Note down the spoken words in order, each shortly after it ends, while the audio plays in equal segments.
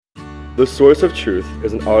The Source of Truth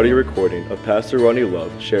is an audio recording of Pastor Ronnie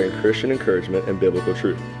Love sharing Christian encouragement and biblical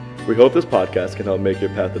truth. We hope this podcast can help make your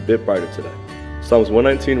path a bit brighter today. Psalms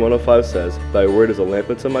 119:105 says, "Thy word is a lamp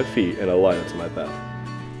unto my feet and a light unto my path."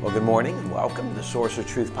 Well, good morning and welcome to the Source of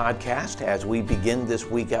Truth podcast as we begin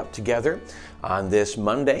this week up together on this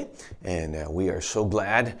Monday. And we are so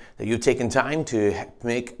glad that you've taken time to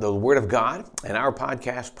make the Word of God and our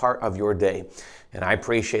podcast part of your day. And I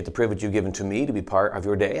appreciate the privilege you've given to me to be part of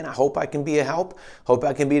your day. And I hope I can be a help. Hope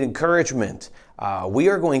I can be an encouragement. We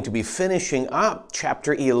are going to be finishing up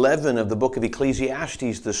chapter 11 of the book of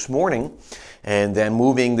Ecclesiastes this morning. And then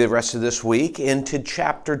moving the rest of this week into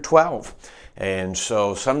chapter 12. And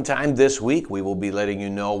so sometime this week, we will be letting you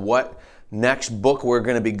know what next book we're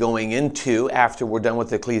going to be going into after we're done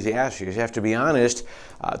with Ecclesiastes. I have to be honest,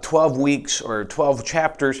 12 weeks or 12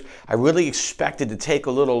 chapters, I really expected to take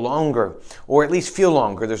a little longer, or at least feel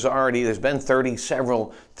longer. There's been 30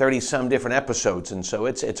 some different episodes, and so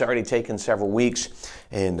it's already taken several weeks.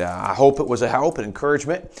 And I hope it was a help and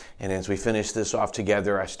encouragement. And as we finish this off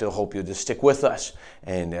together, I still hope you'll just stick with us.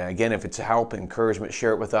 And again, if it's a help and encouragement,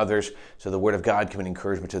 share it with others so the Word of God can be an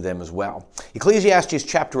encouragement to them as well. Ecclesiastes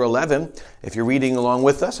chapter 11, if you're reading along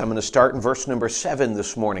with us, I'm going to start in verse number 7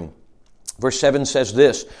 this morning. Verse 7 says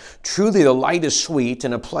this, "Truly the light is sweet,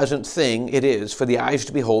 and a pleasant thing it is for the eyes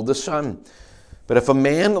to behold the sun. But if a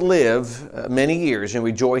man live many years and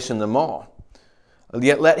rejoice in them all,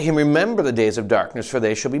 yet let him remember the days of darkness, for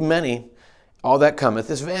they shall be many. All that cometh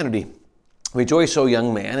is vanity. Rejoice, O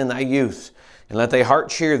young man, in thy youth, and let thy heart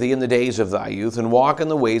cheer thee in the days of thy youth, and walk in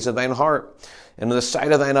the ways of thine heart, and in the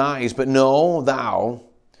sight of thine eyes. But know thou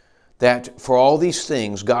that for all these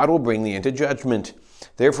things God will bring thee into judgment.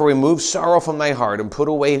 Therefore remove sorrow from thy heart, and put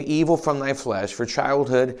away evil from thy flesh, for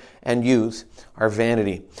childhood and youth are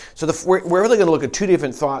vanity." So we're really going to look at two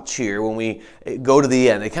different thoughts here when we go to the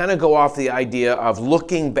end. They kind of go off the idea of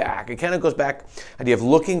looking back. It kind of goes back, idea of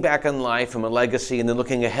looking back on life from a legacy and then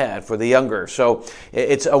looking ahead for the younger. So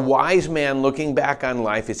it's a wise man looking back on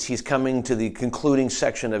life. He's coming to the concluding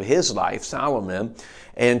section of his life, Solomon,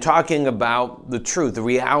 and talking about the truth, the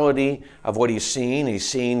reality of what he's seen. He's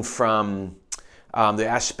seen from the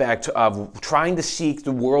aspect of trying to seek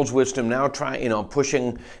the world's wisdom, now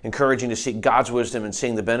encouraging to seek God's wisdom and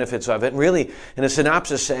seeing the benefits of it. And really, in a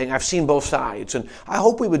synopsis saying, I've seen both sides. And I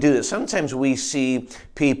hope we would do this. Sometimes we see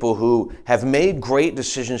people who have made great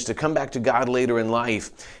decisions to come back to God later in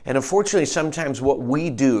life. And unfortunately, sometimes what we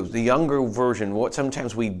do, the younger version, what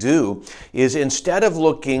sometimes we do is instead of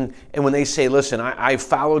looking, and when they say, listen, I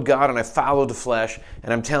followed God and I followed the flesh,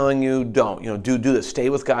 and I'm telling you, don't, do this, stay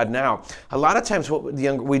with God now. A lot of times what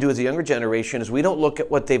we do as a younger generation is we don't look at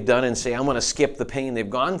what they've done and say, I'm going to skip the pain they've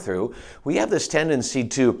gone through. We have this tendency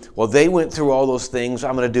to, well, they went through all those things,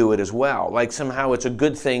 I'm going to do it as well. Like somehow it's a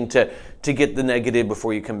good thing to get the negative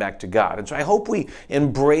before you come back to God. And so I hope we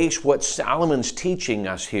embrace what Solomon's teaching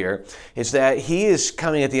us here, is that he is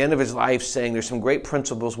coming at the end of his life saying there's some great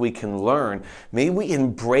principles we can learn. May we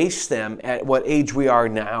embrace them at what age we are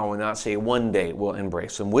now and not say one day we'll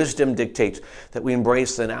embrace them. Wisdom dictates that we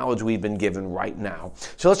embrace the knowledge we've been given right now.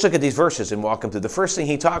 So let's look at these verses and walk them through. The first thing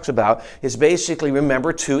he talks about is basically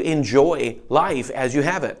remember to enjoy life as you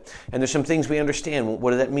have it. And there's some things we understand.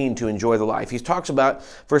 What does that mean to enjoy the life? He talks about,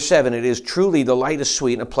 verse 7, it is truly the light is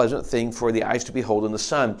sweet and a pleasant thing for the eyes to behold in the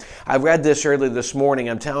sun. I read this earlier this morning.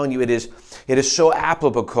 I'm telling you, it is so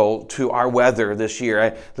applicable to our weather this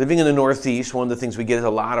year. Living in the Northeast, one of the things we get is a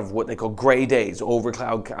lot of what they call gray days,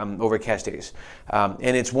 overcast days.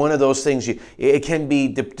 And it's one of those things, it can be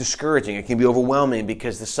discouraging. It can be overwhelming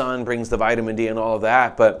because the sun brings the vitamin D and all of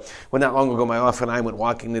that. But not long ago, my wife and I went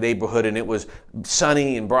walking the neighborhood and it was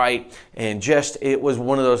sunny and bright. And it was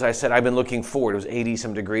one of those, I said, I've been looking forward. It was 80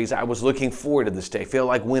 some degrees. I was looking forward to this day. I feel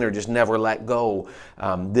like winter just never let go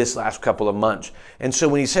this last couple of months. And so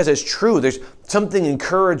when he says it's true, there's something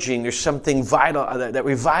encouraging, there's something vital that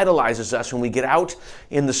revitalizes us when we get out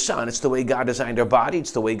in the sun. It's the way God designed our body.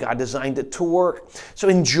 It's the way God designed it to work. So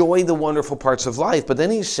enjoy the wonderful parts of life. But then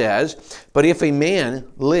he says, but if a man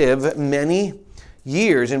live many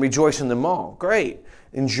years and rejoice in them all, great.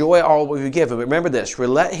 Enjoy all what we give him. But remember this,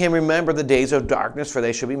 let him remember the days of darkness, for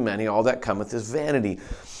they shall be many. All that cometh is vanity.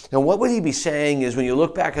 Now, what would he be saying is when you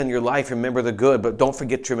look back on your life, remember the good, but don't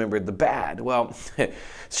forget to remember the bad. Well,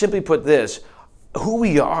 simply put this, who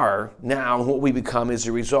we are now and what we become is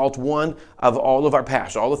a result, one, of all of our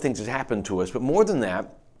past, all the things that happened to us, but more than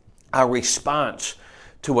that, our response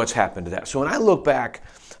to what's happened to that. So when I look back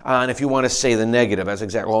and if you want to say the negative, that's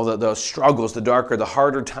exactly all the struggles, the darker, the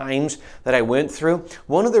harder times that I went through.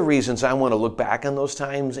 One of the reasons I want to look back on those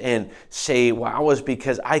times and say, wow, is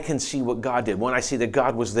because I can see what God did. When I see that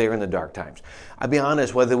God was there in the dark times. I'll be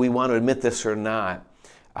honest, whether we want to admit this or not,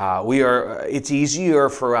 it's easier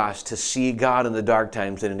for us to see God in the dark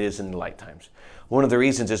times than it is in the light times. One of the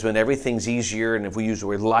reasons is when everything's easier, and if we use the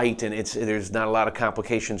word light, and there's not a lot of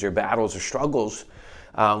complications or battles or struggles,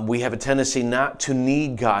 we have a tendency not to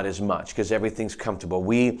need God as much because everything's comfortable.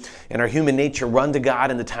 We, in our human nature, run to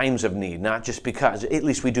God in the times of need, not just because, at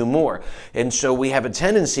least we do more. And so we have a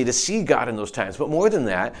tendency to see God in those times. But more than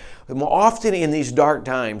that, more often in these dark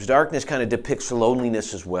times, darkness kind of depicts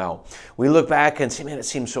loneliness as well. We look back and say, man, it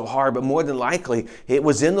seems so hard. But more than likely, it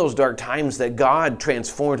was in those dark times that God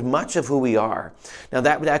transformed much of who we are. Now,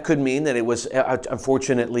 that could mean that it was,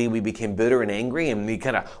 unfortunately, we became bitter and angry and we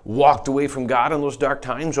kind of walked away from God in those dark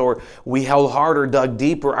times, or we held harder, dug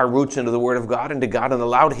deeper our roots into the Word of God and to God and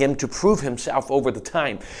allowed Him to prove Himself over the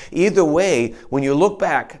time. Either way, when you look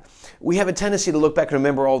back, we have a tendency to look back and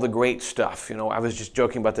remember all the great stuff. You know, I was just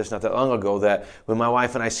joking about this not that long ago, that when my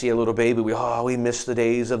wife and I see a little baby, we miss the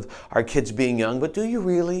days of our kids being young. But do you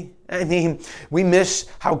really? I mean, we miss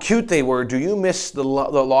how cute they were. Do you miss the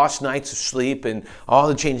lost nights of sleep and all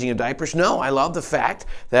the changing of diapers? No, I love the fact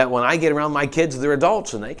that when I get around my kids, they're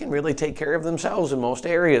adults and they can really take care of themselves in most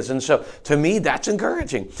areas. And so to me, that's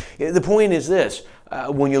encouraging. The point is this.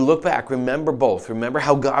 When you look back, remember both. Remember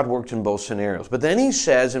how God worked in both scenarios. But then he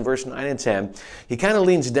says in verse 9 and 10, he kind of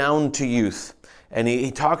leans down to youth. And he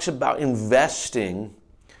talks about investing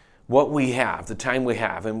what we have, the time we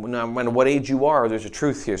have. And no matter what age you are, there's a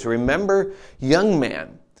truth here. So remember, young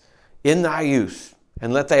man, in thy youth,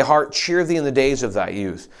 and let thy heart cheer thee in the days of thy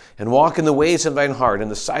youth, and walk in the ways of thine heart, in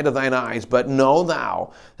the sight of thine eyes. But know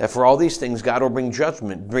thou that for all these things God will bring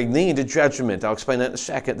thee into judgment. I'll explain that in a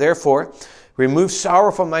second. Therefore, remove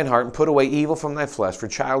sorrow from thine heart and put away evil from thy flesh, for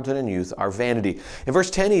childhood and youth are vanity. In verse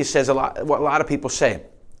 10, he says what a lot of people say.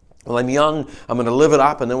 Well, I'm young, I'm going to live it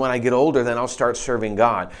up, and then when I get older, then I'll start serving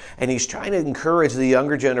God. And he's trying to encourage the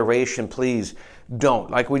younger generation, please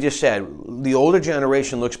don't. Like we just said, the older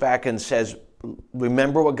generation looks back and says,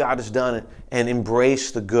 remember what God has done and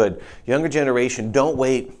embrace the good. Younger generation, don't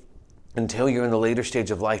wait until you're in the later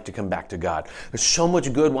stage of life to come back to God. There's so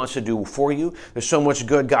much good wants to do for you. There's so much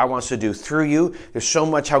good God wants to do through you. There's so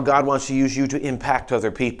much how God wants to use you to impact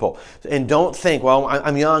other people. And don't think, well,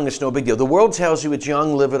 I'm young, it's no big deal. The world tells you it's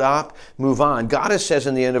young, live it up, move on. God says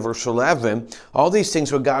in the end of verse 11, all these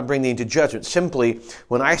things will God bring thee into judgment. Simply,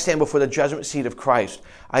 when I stand before the judgment seat of Christ,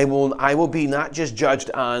 I will be not just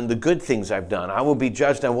judged on the good things I've done. I will be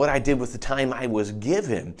judged on what I did with the time I was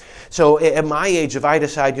given. So at my age, if I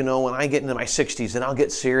decide, when I get into my 60s, then I'll get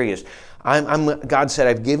serious. God said,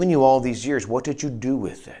 I've given you all these years. What did you do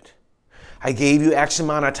with it? I gave you X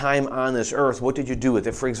amount of time on this earth. What did you do with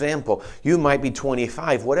it? For example, you might be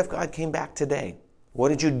 25. What if God came back today? What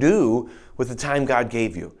did you do with the time God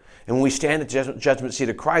gave you? And when we stand at the judgment seat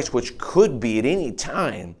of Christ, which could be at any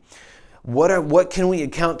time, what can we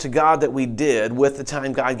account to God that we did with the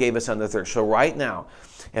time God gave us on the earth? So right now,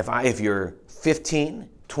 if you're 15,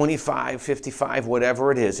 25, 55,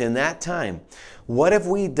 whatever it is, in that time, what have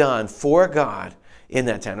we done for God in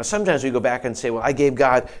that time? Now, sometimes we go back and say, well, I gave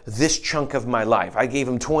God this chunk of my life. I gave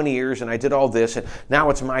him 20 years and I did all this, and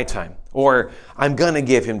now it's my time. Or I'm going to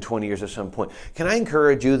give him 20 years at some point. Can I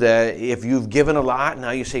encourage you that if you've given a lot,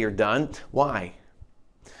 now you say you're done? Why?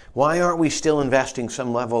 Why aren't we still investing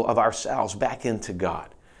some level of ourselves back into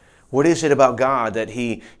God? What is it about God that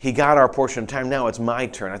He got our portion of time? Now it's my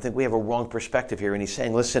turn. I think we have a wrong perspective here. And He's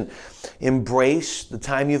saying, listen, embrace the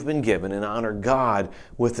time you've been given and honor God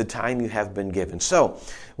with the time you have been given. So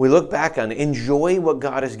we look back on, enjoy what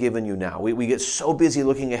God has given you now. We get so busy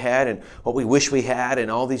looking ahead and what we wish we had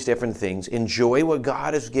and all these different things. Enjoy what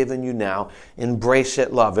God has given you now. Embrace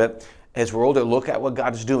it, love it. As we're older, look at what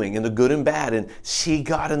God's doing in the good and bad and see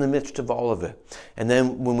God in the midst of all of it. And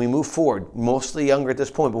then when we move forward, mostly younger at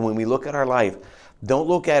this point, but when we look at our life, don't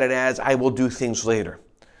look at it as, I will do things later.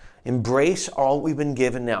 Embrace all we've been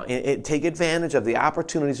given now. Take advantage of the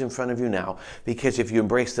opportunities in front of you now, because if you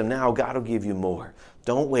embrace them now, God will give you more.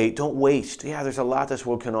 Don't wait. Don't waste. Yeah, there's a lot this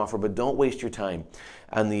world can offer, but don't waste your time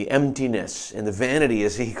on the emptiness and the vanity,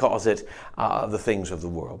 as he calls it, of the things of the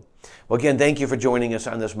world. Well, again, thank you for joining us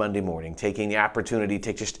on this Monday morning, taking the opportunity to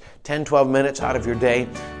take just 10, 12 minutes out of your day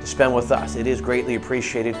to spend with us. It is greatly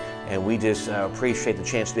appreciated, and we just appreciate the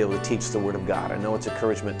chance to be able to teach the Word of God. I know it's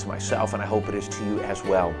encouragement to myself, and I hope it is to you as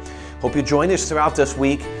well. Hope you join us throughout this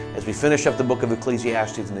week as we finish up the book of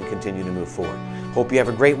Ecclesiastes and then continue to move forward. Hope you have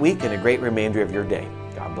a great week and a great remainder of your day.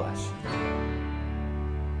 God bless.